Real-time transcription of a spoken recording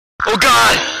Oh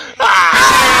God!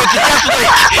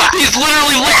 He's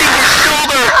literally licking his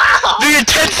shoulder! The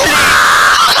intensity!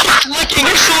 He's licking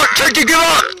his shoulder! Trent, you give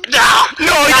up!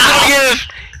 No, he doesn't give!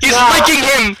 He's licking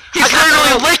him! He's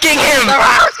literally licking him!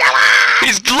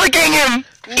 He's licking him!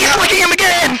 He's licking him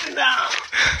again!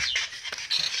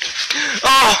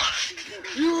 Oh!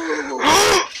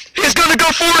 He's gonna go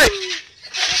for it!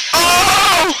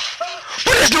 Oh!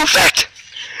 But it has no effect!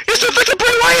 It has no effect on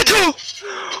Bray Wyattoh!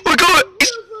 We're going...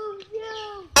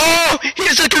 Oh!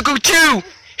 He's a cuckoo too!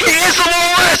 He is the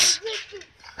walrus!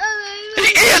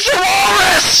 He is the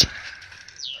walrus!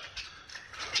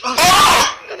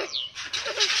 Oh!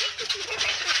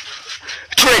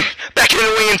 Trent, backing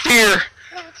away in fear.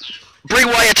 Bray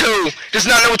Wyattoh does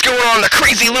not know what's going on. The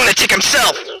crazy lunatic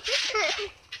himself.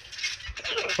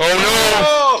 Oh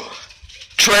no!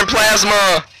 Trent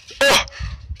plasma. Oh!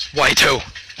 Wyattoh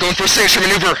going for a signature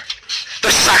maneuver.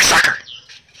 The sock sucker.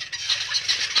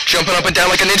 Jumping up and down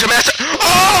like a ninja master.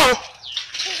 Oh!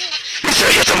 He's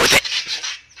gonna hit him with it.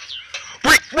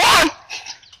 Wait, one!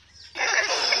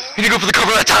 You need to go for the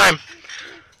cover that time.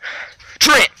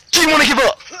 Trent, do you want to give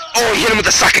up? Oh, he hit him with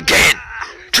the sock again.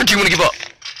 Trent, do you want to give up?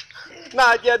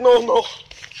 Not yet, no.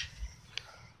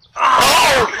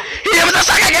 Oh! He hit him with the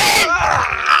sock again!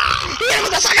 He hit him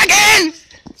with the sock again!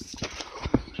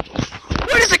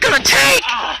 What is it gonna take?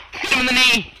 Hit him in the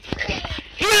knee.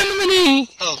 Hit him in the knee.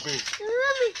 Help me.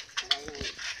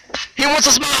 He wants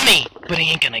his mommy, but he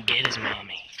ain't gonna get his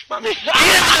mommy. Mommy. He hit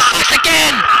him with the socks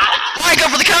again! Why go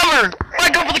for the cover? Why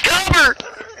go for the cover?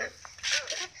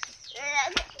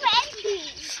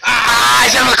 Ah,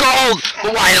 he's out of the cold!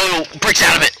 But Wyattoh breaks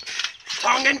out of it.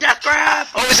 Tongue and death grab.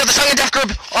 Oh, he's got the tongue and death grip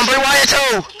on Bray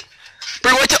Wyattoh.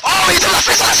 Bray Wyattoh. Oh, he's got the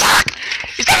face on the sock.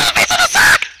 He's got the face on the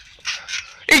sock.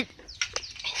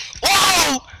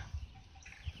 Whoa!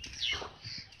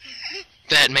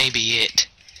 That may be it.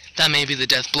 That may be the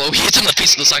death blow. He hits him in the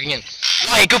face with the sock again.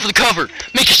 Wyatt, go for the cover.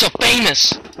 Make yourself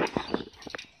famous.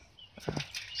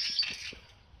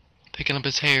 Picking up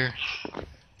his hair.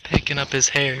 Picking up his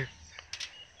hair.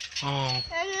 Oh.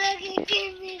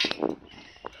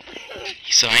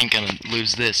 So I ain't gonna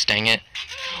lose this, dang it.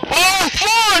 Oh,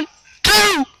 1,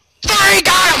 2, 3,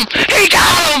 got him! He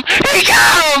got him! He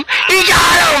got him! He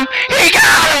got him! He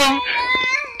got him!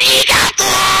 He got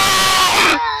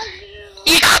them!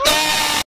 He got them!